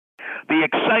The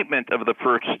excitement of the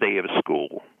first day of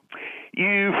school.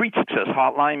 You've reached Success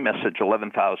Hotline, message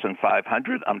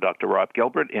 11,500. I'm Dr. Rob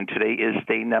Gilbert, and today is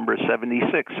day number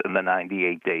 76 in the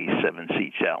 98-day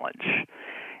 7C Challenge.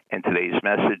 And today's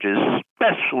message is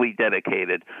specially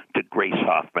dedicated to Grace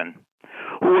Hoffman,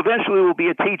 who eventually will be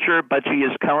a teacher, but she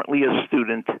is currently a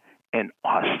student in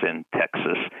Austin,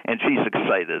 Texas, and she's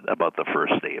excited about the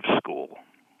first day of school.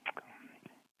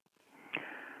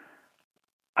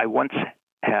 I once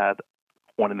had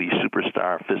one of these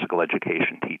superstar physical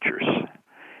education teachers,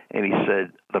 and he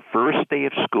said, the first day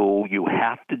of school, you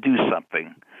have to do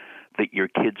something that your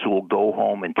kids will go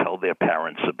home and tell their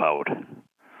parents about.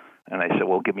 And I said,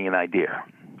 well, give me an idea.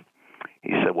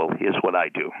 He said, well, here's what I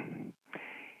do.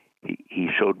 He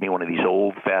showed me one of these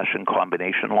old-fashioned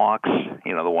combination locks,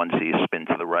 you know, the ones that you spin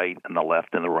to the right and the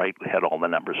left and the right, had all the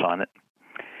numbers on it.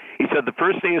 He said, the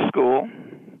first day of school,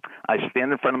 I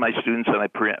stand in front of my students and I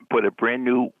put a brand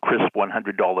new crisp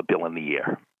 $100 bill in the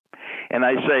air. And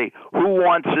I say, who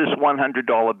wants this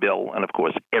 $100 bill? And of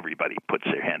course, everybody puts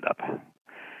their hand up.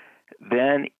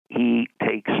 Then he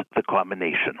takes the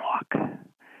combination lock.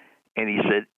 And he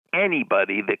said,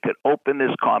 anybody that could open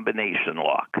this combination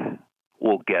lock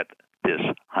will get this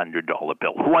 $100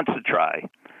 bill. Who wants to try?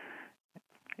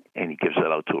 And he gives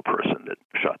that out to a person that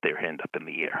shot their hand up in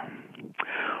the air.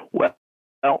 Well,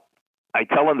 I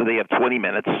tell them that they have 20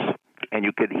 minutes, and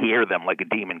you could hear them like a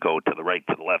demon go to the right,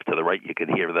 to the left, to the right. You could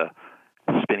hear the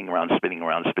spinning around, spinning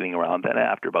around, spinning around. Then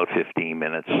after about 15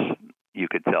 minutes, you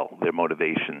could tell their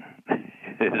motivation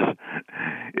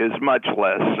is much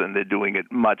less, and they're doing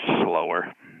it much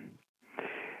slower.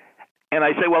 And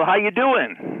I say, well, how you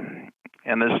doing?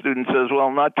 And the student says,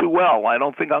 well, not too well. I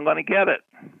don't think I'm going to get it.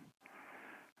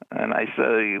 And I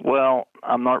say, well,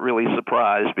 I'm not really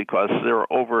surprised because there are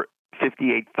over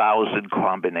 58,000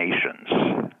 combinations.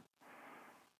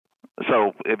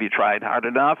 So have you tried hard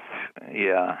enough?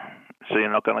 Yeah. So you're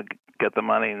not going to get the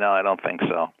money? No, I don't think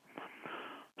so.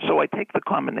 So I take the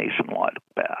combination lock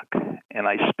back, and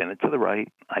I spin it to the right,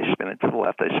 I spin it to the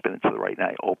left, I spin it to the right, and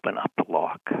I open up the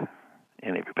lock,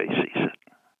 and everybody sees it.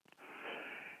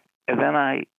 And then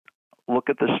I look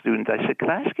at the student. I said, could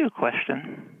I ask you a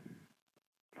question?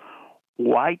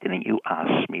 Why didn't you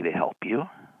ask me to help you?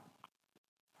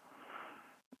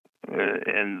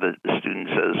 And the student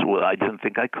says, well, I didn't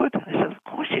think I could. I said, of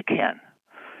course you can.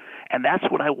 And that's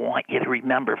what I want you to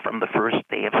remember from the first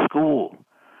day of school.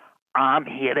 I'm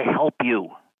here to help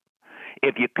you.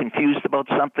 If you're confused about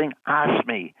something, ask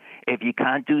me. If you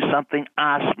can't do something,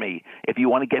 ask me. If you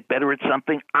want to get better at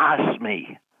something, ask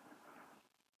me.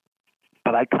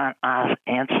 But I can't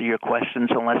answer your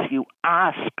questions unless you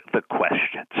ask the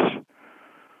questions.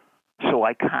 So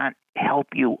I can't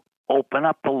help you open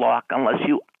up the lock unless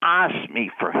you ask me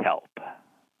for help.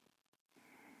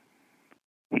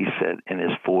 He said in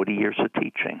his 40 years of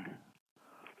teaching,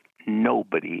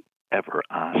 nobody ever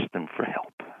asked him for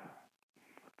help.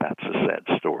 That's a sad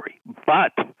story.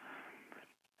 But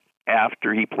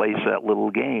after he plays that little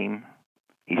game,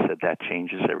 he said that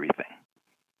changes everything.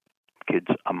 Kids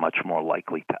are much more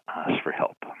likely to ask for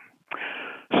help.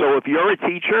 So if you're a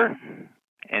teacher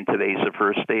and today's the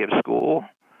first day of school,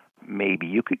 maybe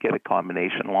you could get a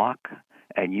combination lock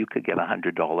and you could get a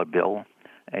 $100 bill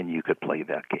and you could play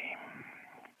that game.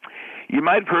 You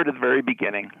might have heard at the very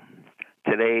beginning,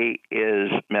 today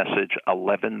is message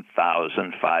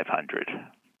 11,500.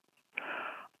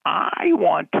 I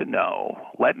want to know,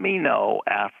 let me know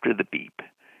after the beep,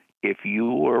 if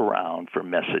you were around for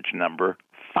message number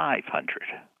 500.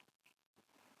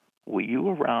 Were you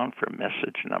around for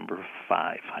message number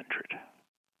 500?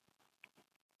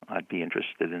 I'd be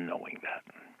interested in knowing that.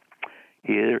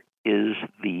 Here is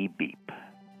the beep.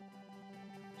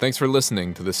 Thanks for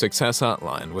listening to the Success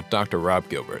Hotline with Dr. Rob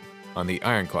Gilbert on the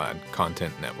Ironclad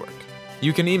Content Network.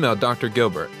 You can email Dr.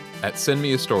 Gilbert at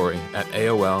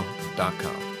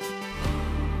sendmeastory@aol.com.